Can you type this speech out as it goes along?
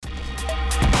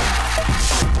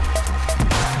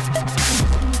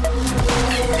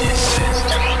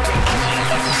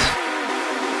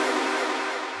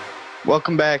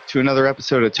Welcome back to another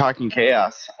episode of Talking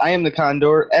Chaos. I am the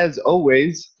Condor, as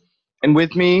always, and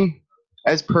with me,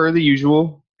 as per the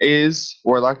usual, is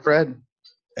Warlock Fred.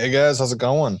 Hey guys, how's it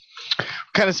going? What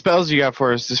kind of spells you got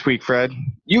for us this week, Fred?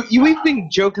 We've been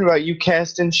joking about you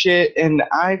casting shit, and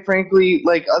I frankly,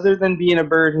 other than being a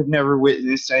bird, have never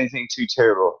witnessed anything too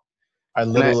terrible. I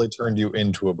literally turned you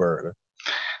into a bird.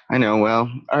 I know, well,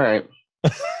 alright.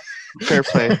 Fair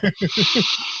play.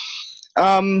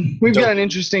 We've got an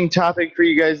interesting topic for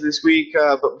you guys this week,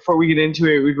 but before we get into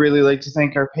it, we'd really like to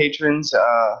thank our patrons,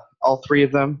 all three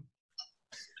of them.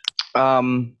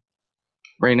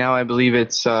 Right now, I believe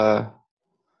it's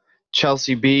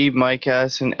Chelsea B, Mike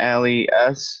S, and Allie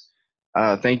S.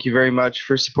 Thank you very much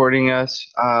for supporting us.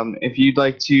 If you'd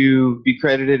like to be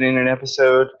credited in an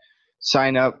episode,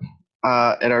 sign up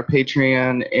at our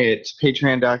Patreon. It's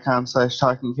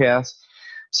patreon.com/talkingchaos.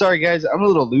 Sorry, guys, I'm a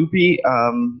little loopy.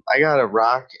 I got a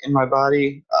rock in my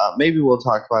body. Maybe we'll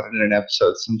talk about it in an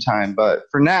episode sometime. But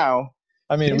for now,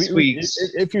 I mean,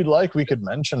 if you'd like, we could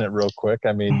mention it real quick.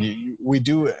 I mean, we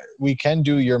can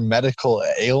do your medical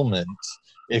ailment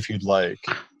if you'd like.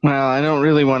 Well, I don't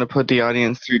really want to put the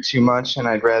audience through too much, and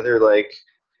I'd rather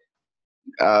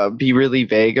be really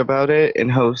vague about it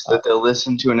and hope that they'll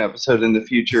listen to an episode in the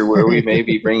future where we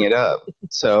maybe bring it up.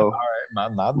 So, all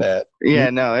right, my bad. Yeah,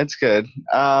 no, it's good.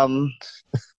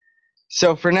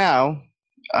 So for now,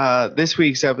 this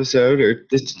week's episode, or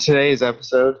today's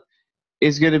episode,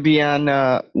 is going to be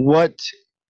on what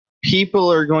people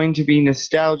are going to be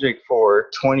nostalgic for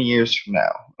 20 years from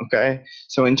now. Okay,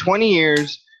 so in 20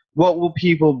 years, what will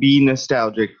people be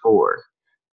nostalgic for?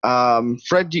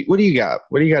 Fred, what do you got?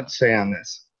 What do you got to say on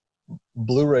this?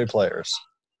 Blu-ray players,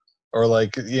 or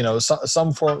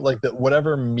some form,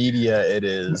 whatever media it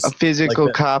is, a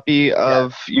physical copy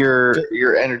of your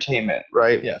entertainment,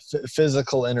 right? Yeah,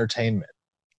 physical entertainment,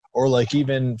 or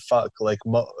even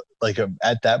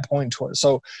at that point.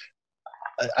 So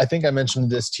I think I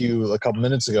mentioned this to you a couple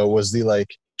minutes ago. Was the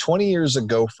 20 years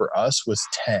ago for us was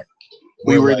 10.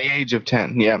 We were the age of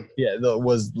 10. Yeah. Yeah, that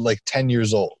was 10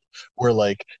 years old. Where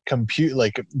the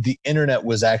internet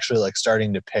was actually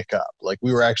starting to pick up.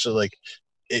 We were actually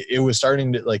it was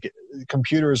starting to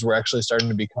computers were actually starting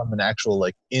to become an actual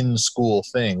in school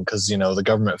thing because the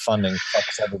government funding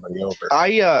fucks everybody over.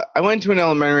 I went to an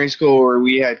elementary school where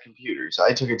we had computers.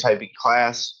 I took a typing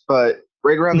class, but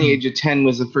right around the age of 10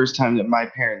 was the first time that my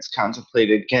parents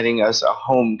contemplated getting us a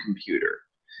home computer,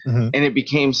 and it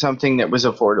became something that was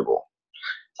affordable.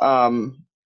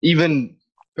 Even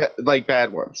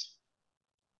bad ones.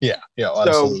 Yeah,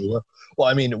 absolutely. Well,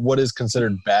 I mean, what is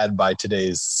considered bad by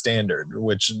today's standard,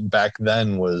 which back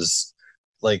then was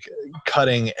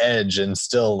cutting edge and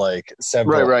still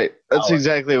several. Right. That's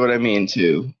exactly what I mean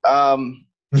too.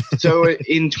 So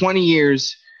in 20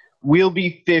 years, we'll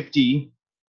be 50.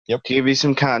 Yep. To give you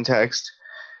some context,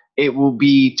 it will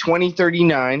be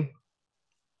 2039.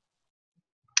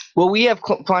 Will we have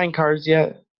flying cars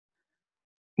yet?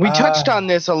 We touched on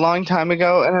this a long time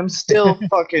ago, and I'm still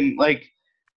fucking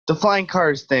the flying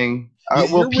cars thing.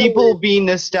 Will people be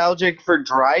nostalgic for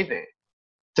driving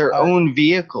their own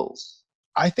vehicles?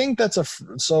 I think that's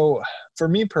so for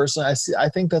me personally, I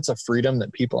think that's a freedom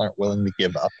that people aren't willing to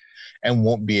give up and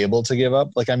won't be able to give up.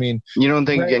 You don't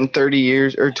think in 30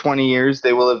 years or 20 years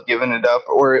they will have given it up,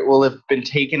 or it will have been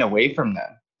taken away from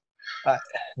them?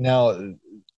 Now,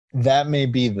 that may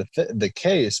be the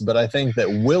case, but I think that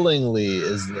willingly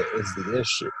is the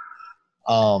issue.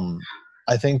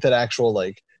 I think that actual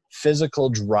physical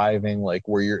driving,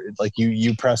 where you're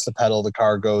you press the pedal, the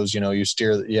car goes, you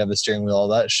steer, you have the steering wheel, all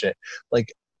that shit.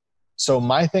 So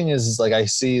my thing is I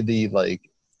see the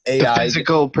AI, the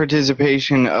physical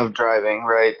participation of driving,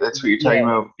 right? That's what you're talking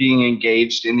about, being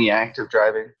engaged in the act of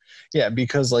driving. Yeah,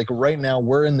 because right now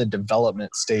we're in the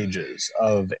development stages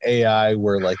of AI,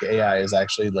 where AI is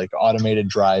actually automated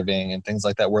driving and things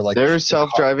like that. Where there are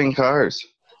self-driving cars.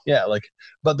 Yeah,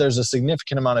 but there's a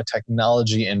significant amount of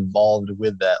technology involved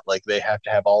with that. They have to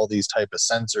have all these type of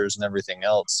sensors and everything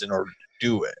else in order to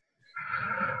do it.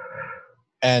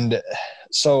 And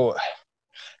so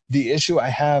the issue I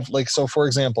have, so for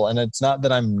example, and it's not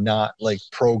that I'm not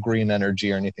pro green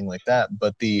energy or anything like that,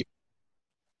 but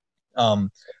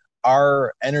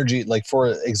our energy,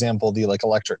 for example, the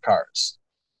electric cars,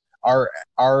 our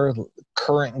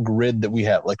current grid that we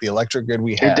have, the electric grid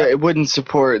we have, it wouldn't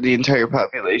support the entire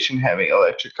population having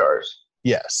electric cars.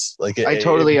 Yes, I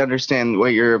totally understand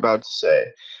what you're about to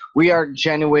say. We are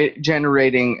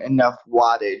generating enough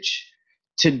wattage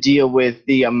to deal with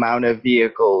the amount of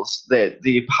vehicles that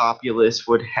the populace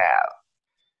would have.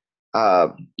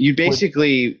 You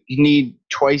basically need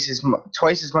twice as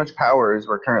much power as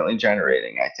we're currently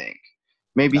generating, I think.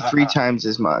 maybe 3 times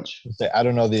as much. I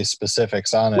don't know the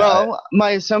specifics on it. Well,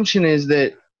 my assumption is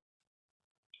that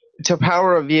to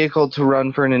power a vehicle to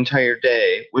run for an entire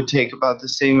day would take about the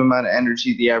same amount of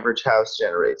energy the average house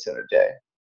generates in a day.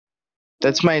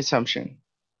 That's my assumption.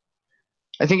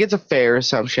 I think it's a fair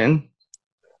assumption.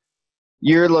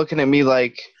 You're looking at me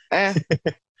like,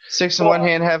 6 in one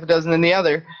hand, half a dozen in the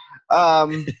other.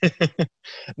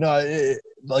 No,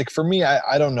 like for me,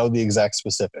 I don't know the exact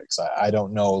specifics. I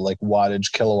don't know like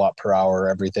wattage, kilowatt per hour,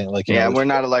 everything. Like we're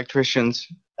not electricians.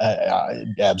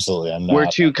 Absolutely, I'm not. We're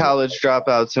 2 college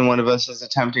dropouts, and one of us is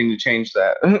attempting to change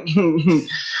that.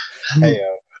 Hey,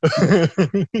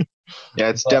 yeah,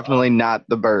 it's definitely not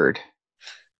the bird.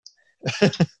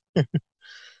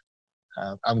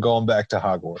 I'm going back to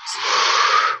Hogwarts.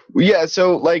 Yeah,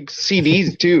 so like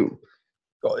CDs too.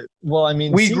 Well, I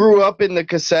mean, we grew up in the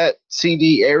cassette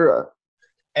CD era,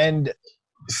 and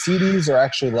CDs are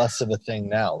actually less of a thing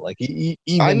now. Like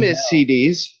even I miss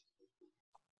CDs.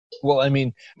 Well, I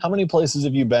mean, how many places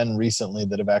have you been recently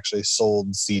that have actually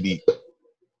sold CD?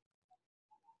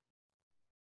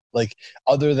 Like,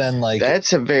 other than like...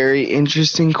 That's a very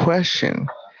interesting question.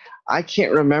 I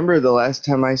can't remember the last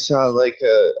time I saw like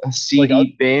a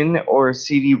CD bin or a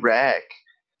CD rack.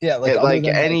 Yeah, like at like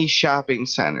any shopping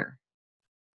center.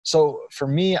 So for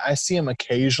me, I see them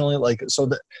occasionally. Like, so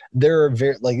they're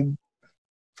very like.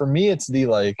 For me, it's the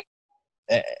like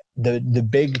the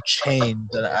big chain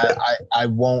that I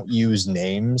won't use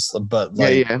names, but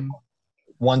like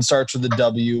one starts with a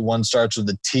W, one starts with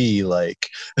a T. Like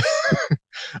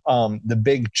the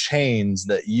big chains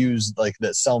that use like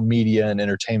that sell media and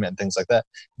entertainment and things like that.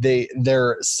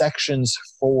 Their sections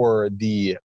for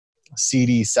the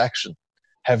CD section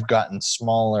have gotten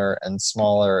smaller and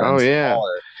smaller and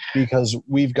smaller because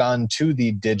we've gone to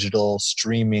the digital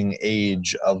streaming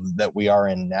age of that we are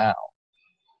in now.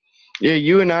 Yeah,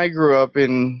 you and I grew up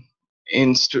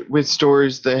with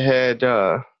stores that had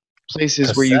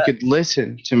places where you could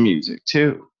listen to music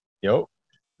too. Yep.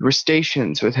 There were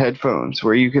stations with headphones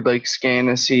where you could like scan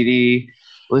a CD,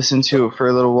 listen to it for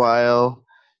a little while,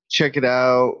 check it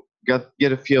out,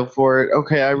 get a feel for it.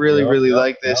 Okay, I really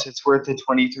like this. It's worth the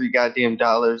 $23 goddamn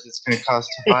it's going to cost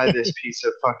to buy this piece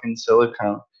of fucking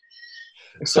silicone.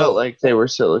 It felt like they were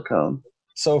silicone.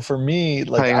 So for me,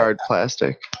 like hard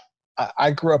plastic.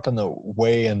 I grew up in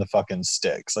the fucking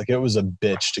sticks. Like it was a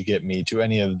bitch to get me to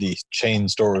any of the chain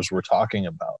stores we're talking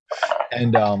about.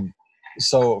 And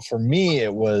so for me,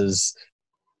 it was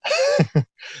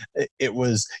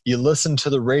you listen to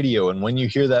the radio, and when you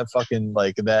hear that fucking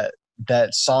like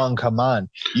that song come on,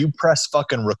 you press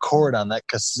fucking record on that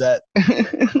cassette.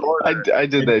 I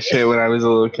did that shit when I was a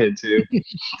little kid too.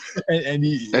 and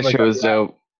that shit was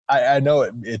dope. I know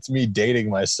it's me dating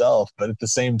myself, but at the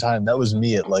same time, that was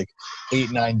me at like 8,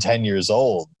 9, 10 years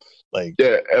old. Like,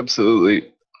 yeah,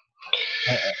 absolutely.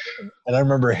 And I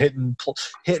remember hitting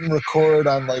record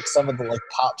on like some of the like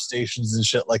pop stations and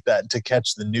shit like that to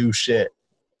catch the new shit.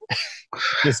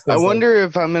 I wonder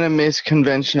if I'm gonna miss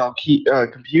conventional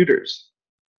computers.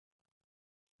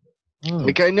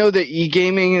 Like I know that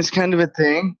e-gaming is kind of a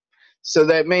thing, so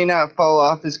that may not fall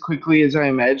off as quickly as I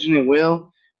imagine it will.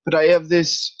 But I have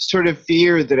this sort of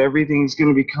fear that everything's going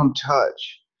to become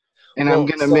touch, and I'm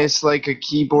going to miss like a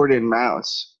keyboard and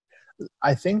mouse.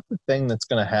 I think the thing that's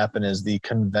going to happen is the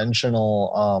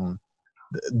conventional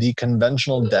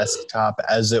desktop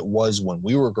as it was when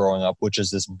we were growing up, which is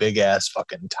this big ass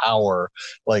fucking tower,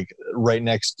 like right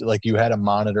next, like you had a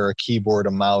monitor, a keyboard,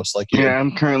 a mouse. Like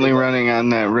I'm currently running on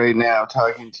that right now,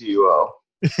 talking to you all.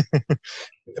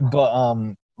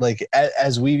 But like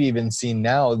as we've even seen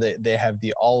now, they have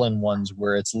the all-in-ones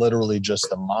where it's literally just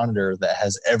the monitor that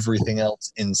has everything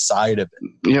else inside of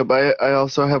it. Yeah, but I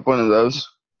also have one of those.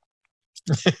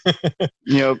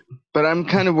 Yep. But I'm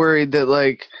kind of worried that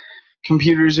like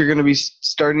computers are going to be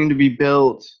starting to be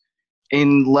built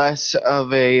in less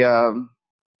of a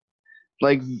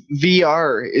like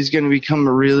VR is going to become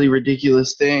a really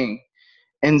ridiculous thing.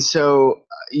 And so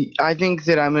I think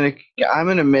that I'm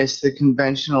gonna miss the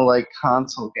conventional like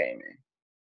console gaming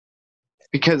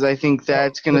because I think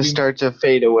that's gonna start to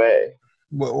fade away.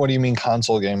 What do you mean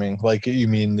console gaming? Like you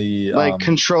mean the like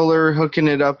controller hooking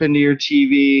it up into your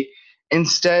TV?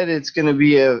 Instead, it's gonna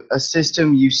be a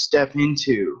system you step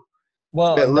into.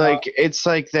 Well, but like it's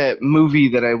like that movie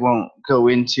that I won't go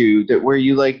into that where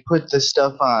you like put the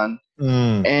stuff on.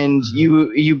 And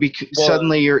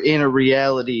suddenly you're in a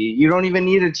reality. You don't even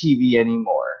need a TV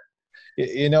anymore.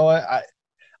 You know what?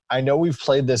 I know we've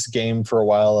played this game for a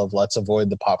while of let's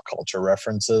avoid the pop culture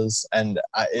references, and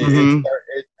I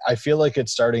feel like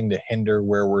it's starting to hinder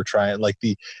where we're trying. Like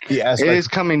the aspect. It is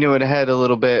coming to a head a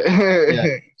little bit.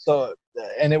 Yeah. So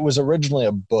and it was originally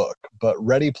a book, but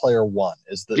Ready Player One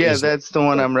is the Yeah, is that's the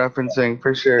one I'm referencing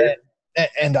for sure.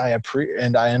 and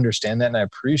I understand that and I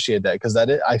appreciate that because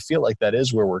I feel like that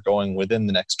is where we're going within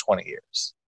the next 20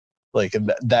 years. Like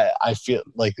that I feel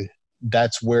like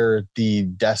that's where the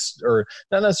desk or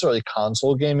not necessarily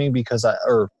console gaming because I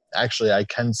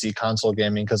can see console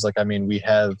gaming because like I mean we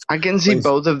have I can see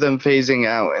both of them phasing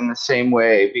out in the same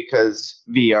way because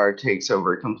VR takes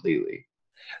over completely.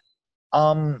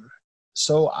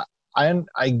 So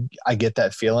I get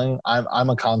that feeling. I'm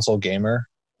a console gamer.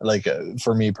 Like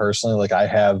for me personally, like I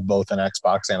have both an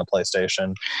Xbox and a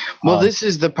PlayStation. Well, this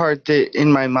is the part that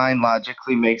in my mind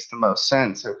logically makes the most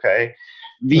sense, okay?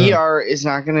 VR is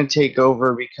not going to take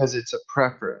over because it's a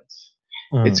preference.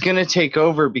 It's going to take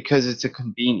over because it's a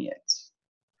convenience.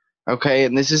 Okay?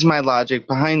 And this is my logic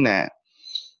behind that.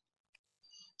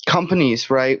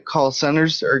 Companies, right? Call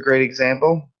centers are a great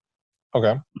example.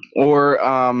 Okay. Or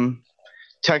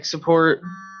tech support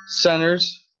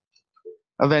centers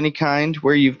of any kind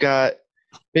where you've got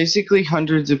basically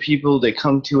hundreds of people that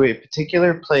come to a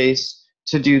particular place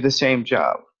to do the same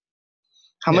job.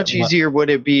 How much easier would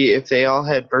it be if they all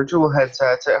had virtual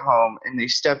headsets at home and they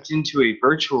stepped into a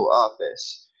virtual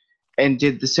office and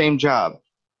did the same job?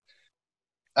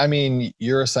 I mean,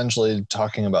 you're essentially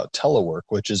talking about telework,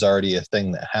 which is already a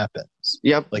thing that happens.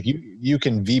 Yep. Like you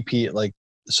can VP like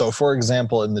so for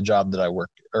example in the job that I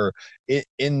work or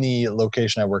in the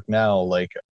location I work now,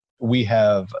 like we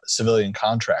have civilian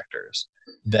contractors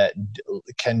that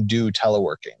can do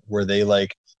teleworking where they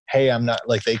like hey I'm not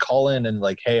like they call in and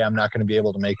like hey I'm not going to be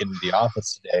able to make it into the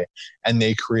office today and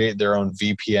they create their own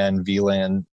VPN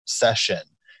VLAN session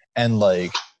and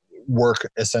like work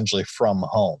essentially from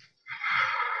home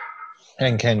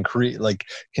and can create like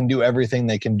can do everything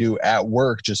they can do at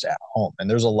work just at home. And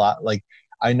there's a lot like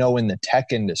I know in the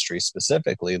tech industry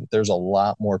specifically that there's a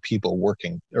lot more people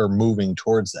working or moving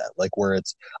towards that, like where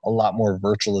it's a lot more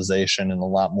virtualization and a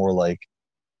lot more like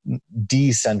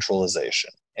decentralization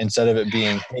instead of it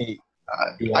being hey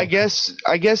I guess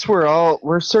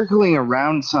we're circling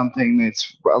around something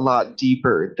that's a lot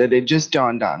deeper that it just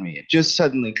dawned on me. It just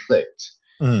suddenly clicked.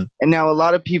 And now a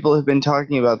lot of people have been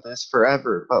talking about this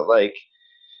forever, but like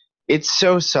it's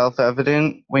so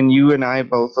self-evident when you and I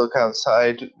both look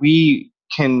outside, we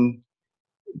can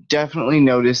definitely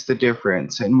notice the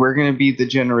difference. And we're going to be the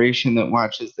generation that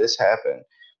watches this happen.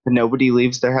 But nobody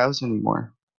leaves their house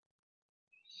anymore.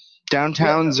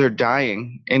 Downtowns are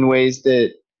dying in ways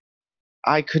that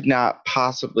I could not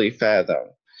possibly fathom.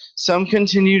 Some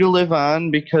continue to live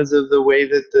on because of the way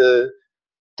that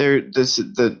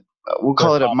we'll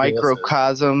call it a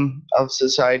microcosm of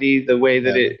society, the way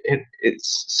that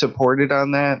it's supported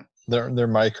on that. Their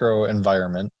micro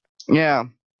environment. Yeah.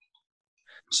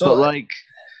 So but like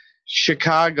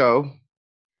Chicago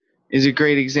is a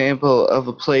great example of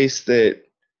a place that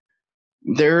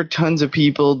there are tons of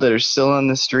people that are still on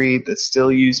the street, that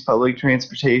still use public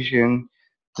transportation,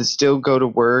 that still go to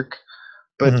work.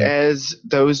 But as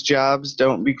those jobs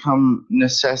don't become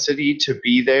necessity to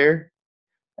be there,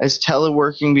 as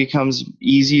teleworking becomes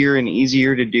easier and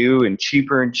easier to do and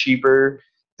cheaper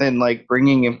than like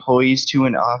bringing employees to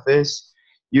an office,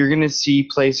 you're going to see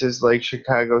places like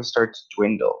Chicago start to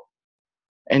dwindle.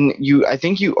 And I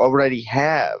think you already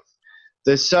have.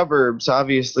 The suburbs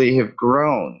obviously have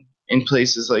grown in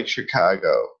places like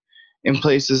Chicago, in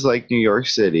places like New York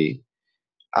City.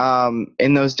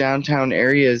 In those downtown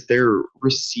areas, they're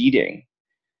receding.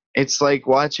 It's like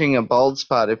watching a bald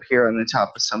spot appear on the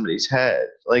top of somebody's head.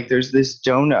 Like there's this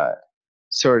donut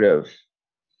sort of.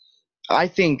 I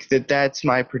think that that's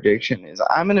my prediction is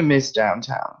I'm going to miss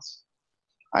downtowns.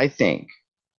 I think.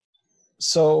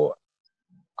 So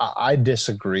I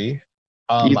disagree.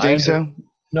 You think so?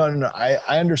 No.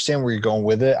 I understand where you're going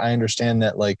with it. I understand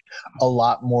that like a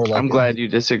lot more like I'm glad you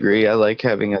disagree. I like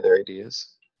having other ideas.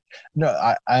 No,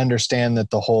 I understand that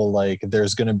the whole like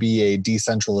there's going to be a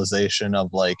decentralization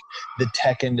of like the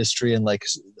tech industry and like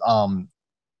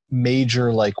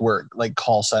major like work like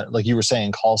call center like you were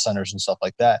saying call centers and stuff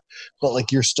like that, but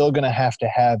like you're still going to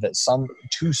have at some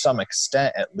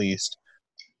extent at least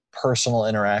personal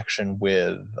interaction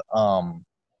with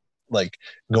like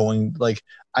going like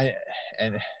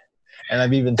and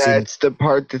I've even seen that's the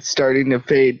part that's starting to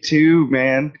fade too,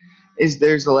 man. Is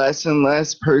there's less and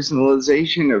less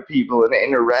personalization of people and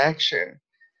interaction.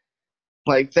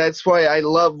 Like that's why I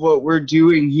love what we're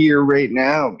doing here right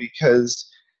now because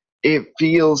it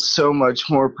feels so much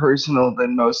more personal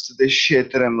than most of the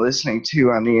shit that I'm listening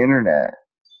to on the internet.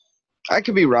 I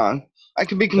could be wrong. I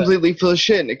could be completely full of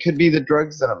shit and it could be the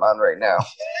drugs that I'm on right now.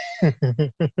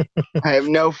 I have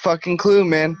no fucking clue,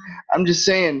 man. I'm just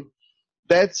saying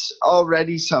that's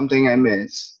already something I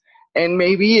miss. And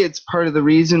maybe it's part of the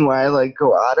reason why I like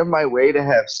go out of my way to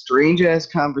have strange ass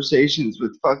conversations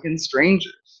with fucking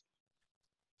strangers.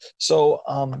 So,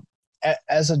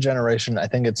 as a generation, I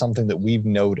think it's something that we've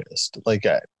noticed. Like,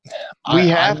 We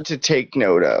have I'm to take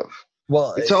note of.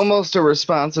 well, It's almost a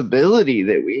responsibility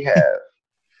that we have.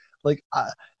 like,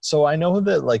 so I know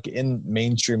that like in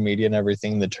mainstream media and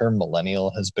everything, the term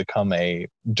millennial has become a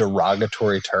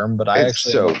derogatory term. But It's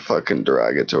so fucking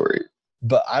derogatory.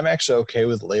 But I'm actually okay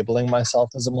with labeling myself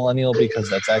as a millennial because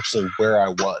that's actually where I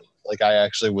was. Like, I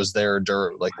actually was there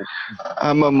during, like,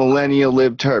 I'm a millennial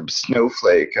libtard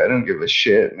snowflake. I don't give a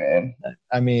shit, man.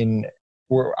 I mean,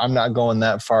 I'm not going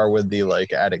that far with the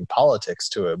like adding politics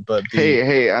to it, but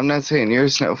Hey, I'm not saying you're a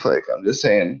snowflake. I'm just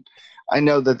saying I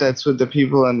know that that's what the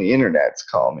people on the internets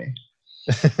call me.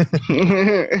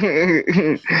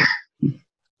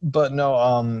 But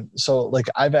no, so like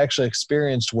I've actually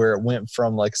experienced where it went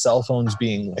from like cell phones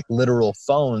being like literal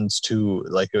phones to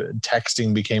like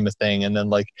texting became a thing, and then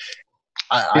like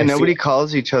nobody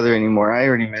calls each other anymore. I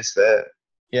already missed that.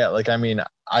 Yeah, like I mean,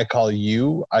 I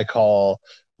call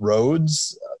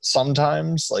Rhodes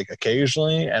sometimes, like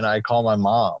occasionally, and I call my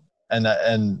mom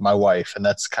and my wife, and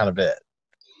that's kind of it.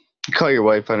 You call your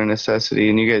wife out of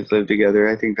necessity, and you guys live together.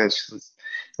 I think that's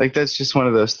just one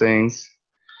of those things.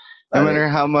 No matter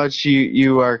how much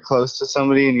you are close to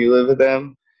somebody and you live with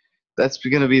them, that's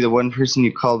going to be the one person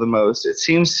you call the most. It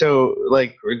seems so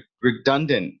like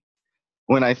redundant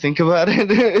when I think about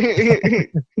it.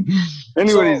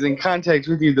 Anybody's in contact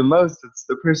with you the most, it's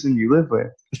the person you live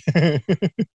with.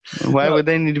 Why would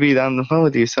they need to be on the phone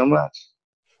with you so much?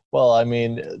 Well, I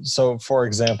mean, so for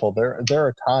example, there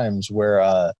are times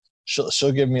where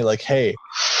she'll give me like, hey,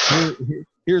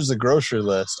 here's the grocery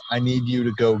list. I need you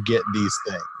to go get these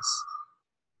things.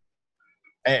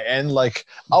 And like,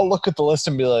 I'll look at the list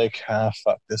and be like,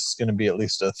 fuck, this is going to be at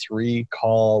least a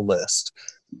 3-call list.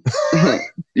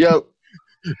 Yep.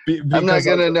 I'm not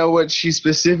going to know what she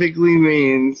specifically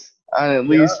means on at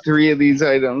least 3 of these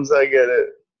items. I get it.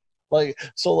 Like,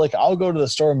 so like, I'll go to the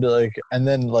store and be like, and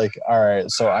then like, all right,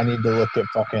 so I need to look at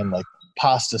fucking like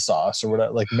pasta sauce or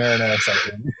whatever, like marinara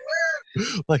something.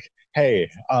 Like, hey,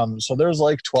 so there's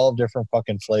like 12 different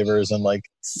fucking flavors and like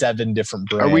 7 different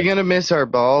brands. Are we gonna miss our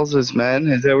balls as men?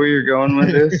 Is that where you're going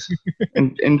with this?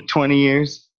 in 20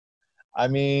 years? I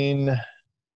mean,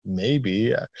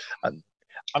 maybe.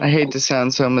 I hate to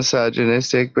sound so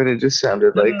misogynistic, but it just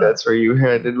sounded like that's where you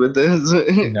headed with this.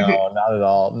 No, not at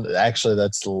all. Actually,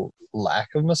 that's lack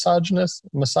of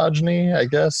misogyny, I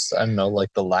guess. I don't know,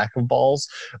 like the lack of balls.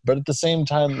 But at the same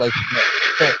time, like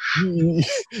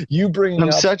you bring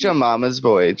I'm such a mama's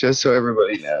boy, just so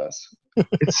everybody knows.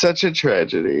 It's such a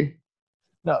tragedy.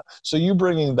 No, so you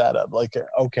bringing that up, like,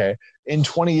 okay, in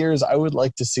 20 years, I would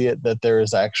like to see it that there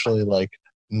is actually like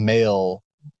male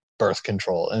birth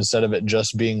control instead of it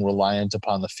just being reliant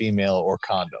upon the female or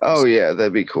condoms. Oh yeah,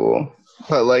 that'd be cool.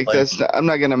 But like I'm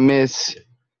not gonna miss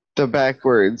the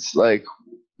backwards, like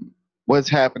what's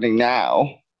happening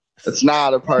now. It's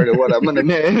not a part of what I'm gonna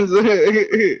miss.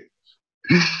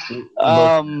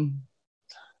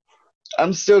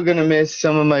 I'm still gonna miss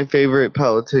some of my favorite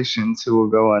politicians who will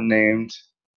go unnamed.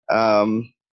 I'll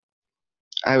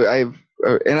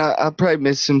probably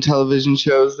miss some television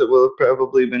shows that will have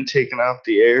probably been taken off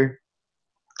the air.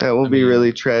 That will be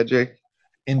really tragic.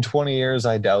 In 20 years,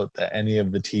 I doubt that any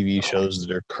of the TV shows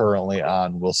that are currently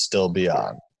on will still be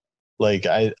on. Like,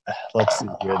 let's see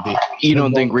here. You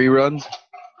don't think reruns?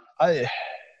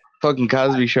 Fucking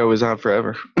Cosby Show was on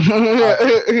forever.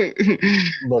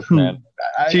 Look, man.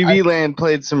 TV Land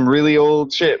played some really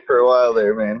old shit for a while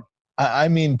there, man. I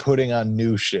mean putting on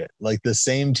new shit. Like the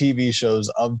same TV shows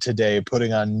of today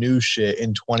putting on new shit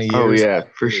in 20 years. Oh, yeah,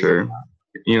 for sure.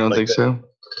 You don't think so?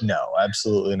 No,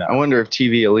 absolutely not. I wonder if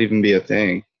TV will even be a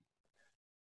thing.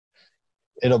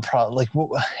 It'll probably, like,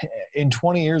 in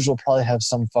 20 years, we'll probably have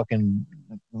some fucking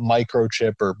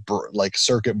microchip or like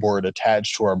circuit board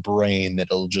attached to our brain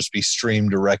that'll just be streamed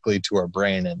directly to our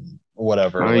brain and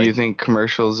whatever. Oh, you think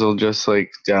commercials will just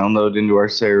like download into our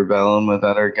cerebellum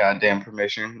without our goddamn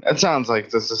permission? That sounds like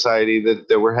the society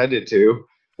that we're headed to.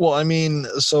 Well, I mean,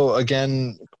 so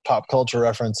again, pop culture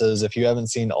references. If you haven't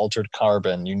seen Altered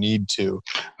Carbon, you need to.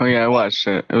 Oh yeah, I watched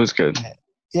it. It was good.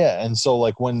 Yeah, and so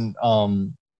like when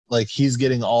like he's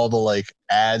getting all the like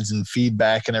ads and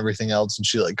feedback and everything else, and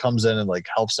she like comes in and like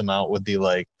helps him out with the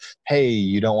like, hey,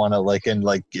 you don't want to like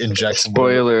inject.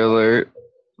 Spoiler alert.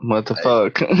 What the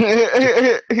fuck?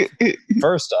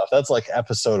 First off, that's like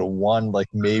episode 1, like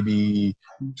maybe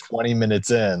 20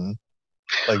 minutes in.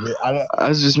 Like I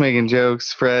was just making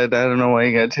jokes, Fred. I don't know why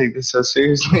you gotta take this so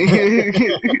seriously.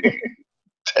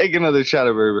 Take another shot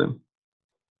of bourbon.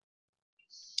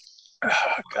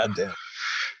 God damn.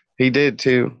 He did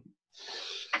too.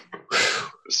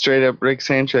 Straight up Rick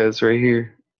Sanchez right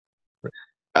here.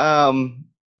 What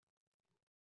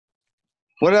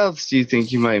else do you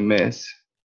think you might miss?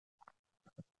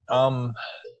 Will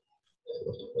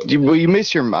you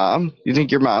miss your mom? You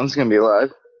think your mom's gonna be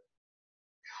alive?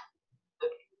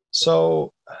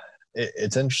 So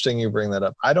it's interesting you bring that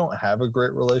up. I don't have a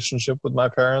great relationship with my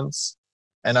parents.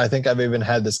 And I think I've even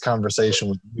had this conversation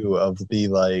with you of the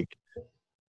like,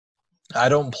 I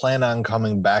don't plan on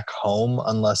coming back home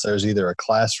unless there's either a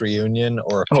class reunion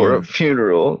or a funeral. Or a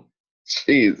funeral.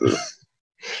 Jesus.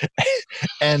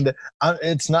 And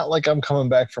it's not like I'm coming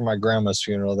back for my grandma's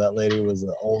funeral. That lady was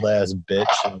an old ass bitch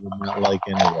and I did not like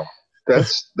anyway.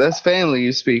 That's family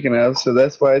you speaking of, so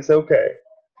that's why it's okay.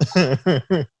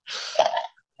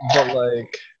 But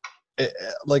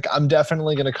like I'm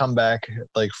definitely gonna come back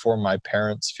like for my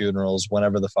parents' funerals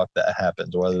whenever the fuck that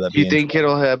happens. Whether that be you think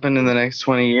it'll happen in the next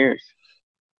 20 years?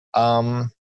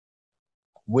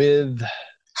 With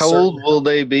how old will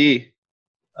they be?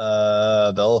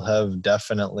 They'll have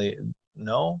definitely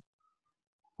no.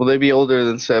 Will they be older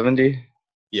than 70?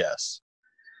 Yes.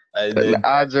 The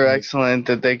odds are excellent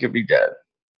that they could be dead.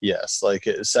 Yes, like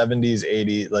 70s,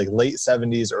 80s, like late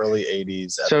 70s, early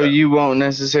 80s. So you won't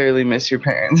necessarily miss your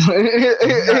parents.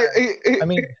 I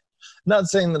mean, not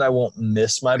saying that I won't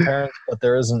miss my parents, but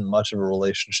there isn't much of a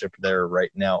relationship there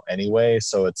right now anyway.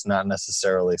 So it's not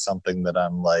necessarily something that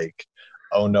I'm like,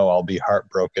 oh no, I'll be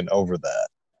heartbroken over that.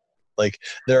 Like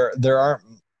there aren't.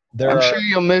 I'm sure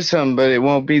you'll miss them, but it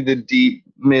won't be the deep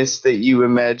miss that you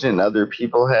imagine other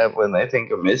people have when they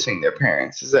think of missing their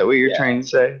parents. Is that what you're trying to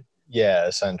say? Yeah,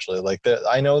 essentially. Like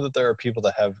I know that there are people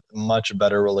that have much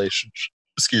better relationships.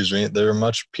 Excuse me. There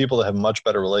are people that have much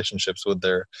better relationships with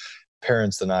their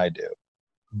parents than I do.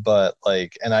 But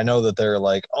like, and I know that they're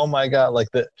like, oh my God, like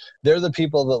they're the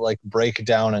people that like break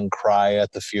down and cry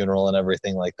at the funeral and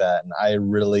everything like that. And I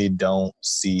really don't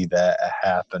see that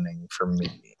happening for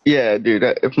me. Yeah, dude.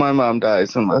 If my mom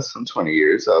dies in less than 20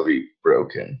 years, I'll be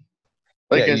broken.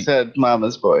 Like I said,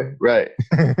 mama's boy. Right.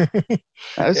 I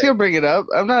was going to bring it up.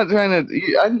 I'm not trying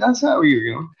to. That's not where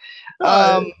you're going.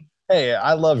 Hey,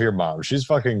 I love your mom. She's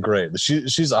fucking great.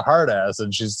 She's a hard ass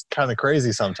and she's kind of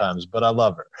crazy sometimes, but I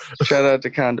love her. Shout out to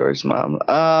Condor's mom.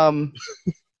 I'm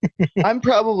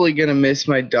probably going to miss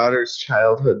my daughter's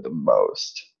childhood the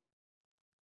most.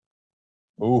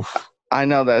 Oof. I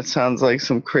know that sounds like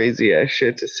some crazy ass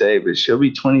shit to say, but she'll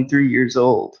be 23 years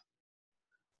old.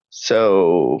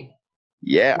 So,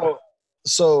 yeah.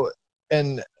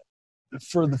 And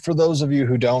for those of you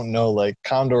who don't know, like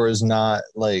Condor is not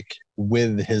like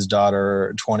with his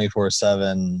daughter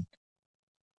 24/7.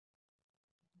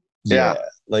 Yeah.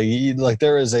 Like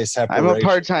there is a separation. I'm a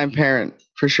part-time parent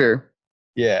for sure.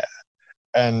 Yeah.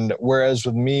 And whereas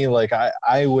with me, like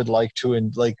I would like to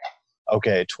like,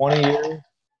 okay, 20 years,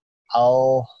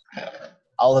 I'll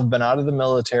have been out of the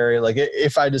military. Like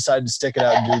if I decide to stick it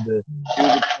out and do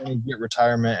the 20, get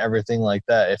retirement, everything like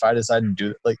that. If I decide to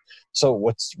do like, so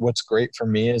what's great for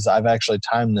me is I've actually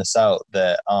timed this out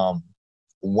that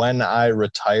when I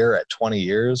retire at 20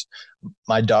 years,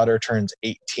 my daughter turns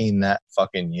 18 that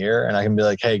fucking year, and I can be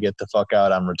like, hey, get the fuck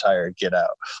out. I'm retired. Get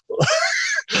out.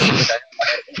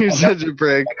 You're such a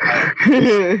prick.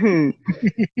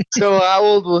 So how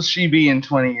old will she be in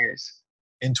 20 years?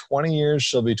 In 20 years,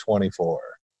 she'll be 24.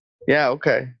 Yeah,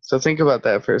 okay. So think about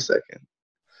that for a second.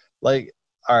 Like,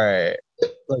 all right.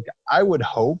 Like, I would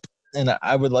hope, and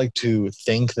I would like to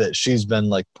think that she's been,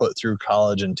 like, put through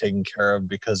college and taken care of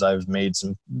because I've made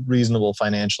some reasonable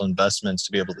financial investments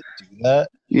to be able to do that.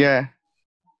 Yeah.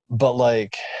 But,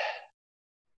 like,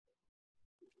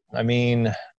 I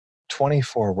mean,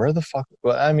 24, where the fuck?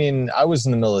 Well, I mean, I was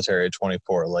in the military at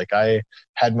 24. Like, I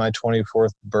had my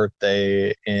 24th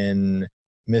birthday in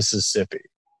Mississippi.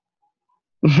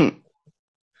 Not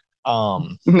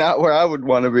where I would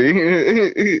want to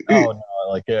be. Oh no,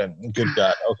 like good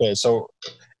God. Okay, so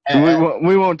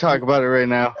we won't talk about it right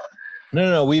now.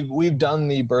 No, we've done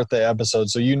the birthday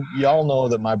episode, so y'all know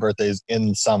that my birthday is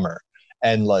in summer.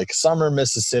 And like summer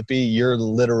Mississippi, you're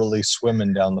literally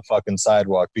swimming down the fucking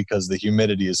sidewalk because the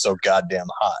humidity is so goddamn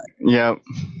high. Yep.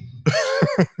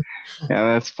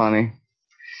 Yeah, that's funny.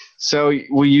 So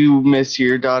will you miss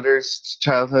your daughter's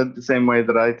childhood the same way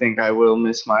that I think I will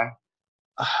miss mine?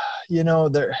 You know,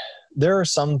 there are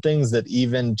some things that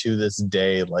even to this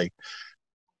day, like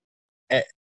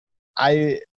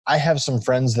I have some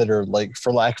friends that are like,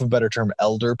 for lack of a better term,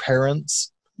 elder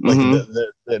parents. Like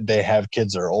they have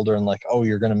kids that are older and like, oh,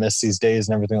 you're going to miss these days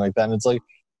and everything like that. And it's like,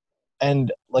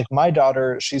 And like my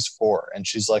daughter, she's 4 and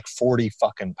she's like 40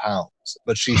 fucking pounds,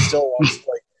 but she still wants to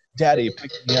like, Daddy,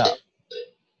 pick me up.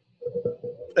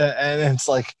 And it's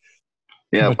like,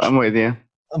 Yeah, I'm with you.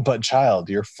 But child,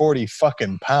 you're 40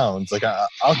 fucking pounds. Like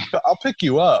I'll pick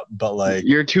you up, but like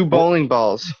you're 2 bowling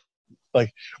balls.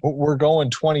 Like we're going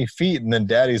 20 feet and then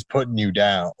Daddy's putting you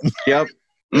down. Yep.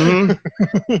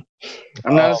 Mm-hmm.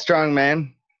 I'm not a strong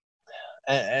man.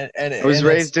 And I was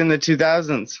raised in the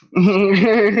 2000s.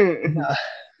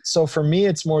 So for me,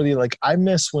 it's more the like I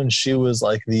miss when she was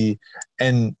like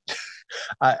and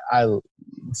I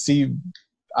see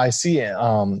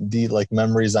the like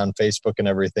memories on Facebook and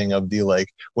everything of the like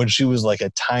when she was like a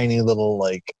tiny little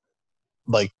like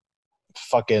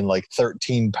fucking like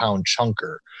 13-pound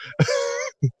chunker.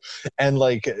 And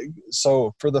like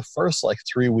so for the first like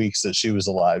 3 weeks that she was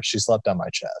alive, she slept on my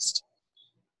chest.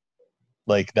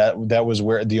 Like that was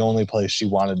where the only place she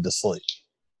wanted to sleep.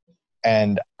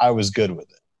 And I was good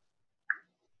with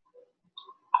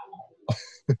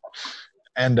it.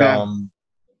 And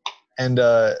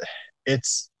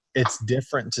it's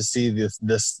different to see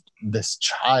this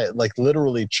child, like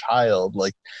literally child,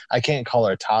 like I can't call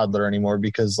her a toddler anymore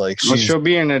because like she'll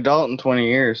be an adult in 20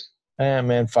 years.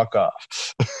 Man, fuck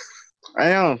off. I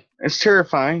know. It's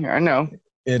terrifying. I know.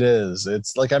 It is.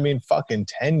 It's like, I mean, fucking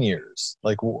 10 years.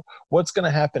 Like, what's going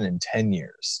to happen in 10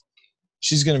 years?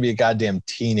 She's going to be a goddamn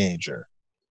teenager.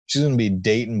 She's going to be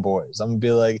dating boys. I'm going to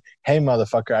be like, hey,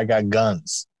 motherfucker, I got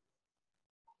guns.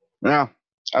 No,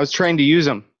 I was trained to use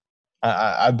them.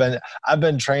 I've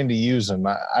been trained to use them.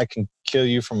 I can kill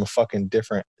you from a fucking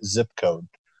different zip code.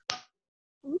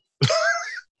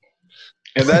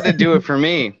 And that'd do it for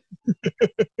me.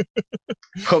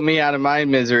 Put me out of my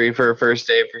misery for a first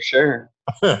date for sure.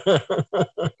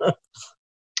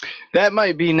 That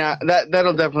might be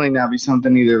that'll definitely not be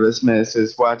something either of us miss,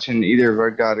 is watching either of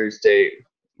our daughters date.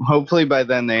 Hopefully by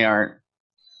then they aren't.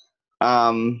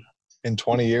 In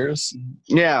 20 years?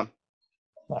 Yeah.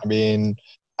 I mean,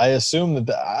 I assume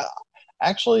that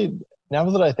actually, now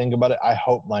that I think about it, I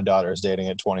hope my daughter's dating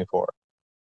at 24.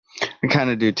 I kind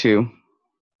of do too.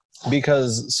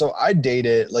 Because so I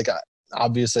dated, like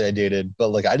obviously I dated, but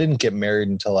like I didn't get married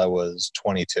until I was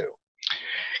 22.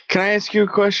 Can I ask you a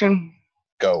question?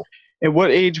 Go. At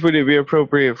what age would it be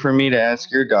appropriate for me to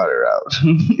ask your daughter out?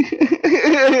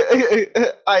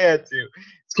 I had to.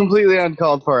 It's completely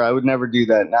uncalled for. I would never do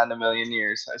that. Not in a million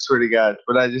years. I swear to God.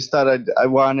 But I just thought I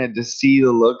wanted to see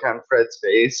the look on Fred's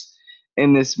face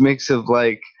in this mix of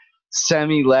like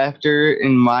semi-laughter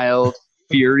and mild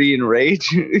fury and rage.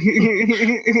 Now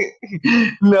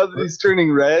that he's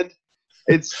turning red,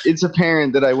 it's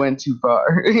apparent that I went too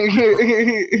far.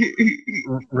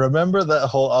 Remember that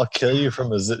whole "I'll kill you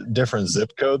from a different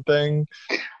zip code" thing?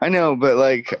 I know, but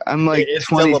like I'm like it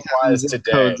still applies zip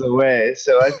codes away,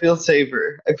 so I feel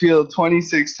safer. I feel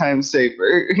 26 times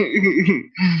safer.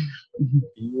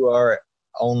 You are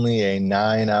only a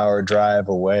 9-hour drive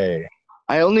away.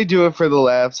 I only do it for the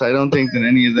laughs. I don't think that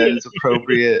any of that is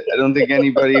appropriate. I don't think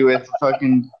anybody with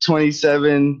fucking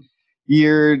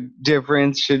 27-year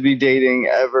difference should be dating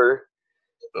ever.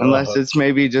 Unless it's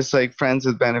maybe just like friends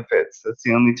with benefits. That's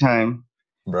the only time.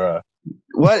 Bruh.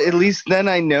 What? At least then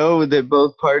I know that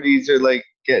both parties are like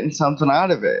getting something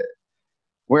out of it.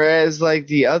 Whereas like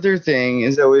the other thing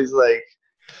is always like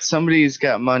somebody's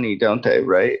got money, don't they?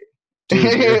 Right?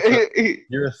 Dude,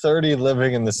 you're 30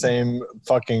 living in the same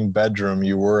fucking bedroom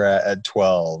you were at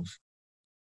 12.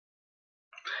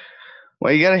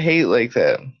 Why you gotta hate like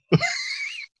that?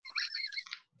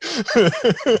 I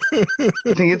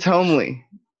think it's homely.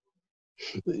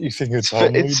 You think it's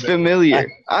homely? It's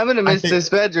familiar. I'm gonna miss this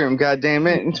bedroom, God damn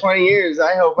it. In 20 years,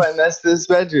 I hope I miss this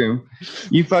bedroom.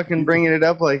 You fucking bringing it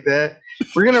up like that.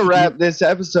 We're gonna wrap this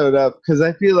episode up because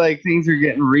I feel like things are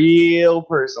getting real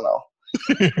personal.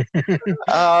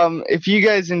 If you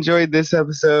guys enjoyed this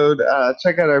episode,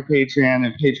 check out our Patreon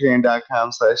at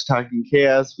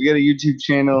patreon.com/talkingchaos. We got a YouTube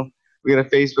channel. We got a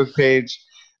Facebook page.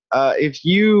 If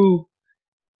you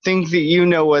think that you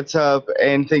know what's up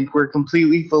and think we're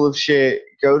completely full of shit,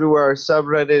 go to our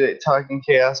subreddit at Talking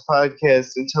Chaos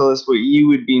Podcast and tell us what you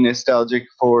would be nostalgic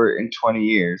for in 20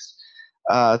 years.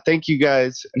 Thank you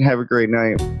guys and have a great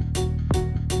night.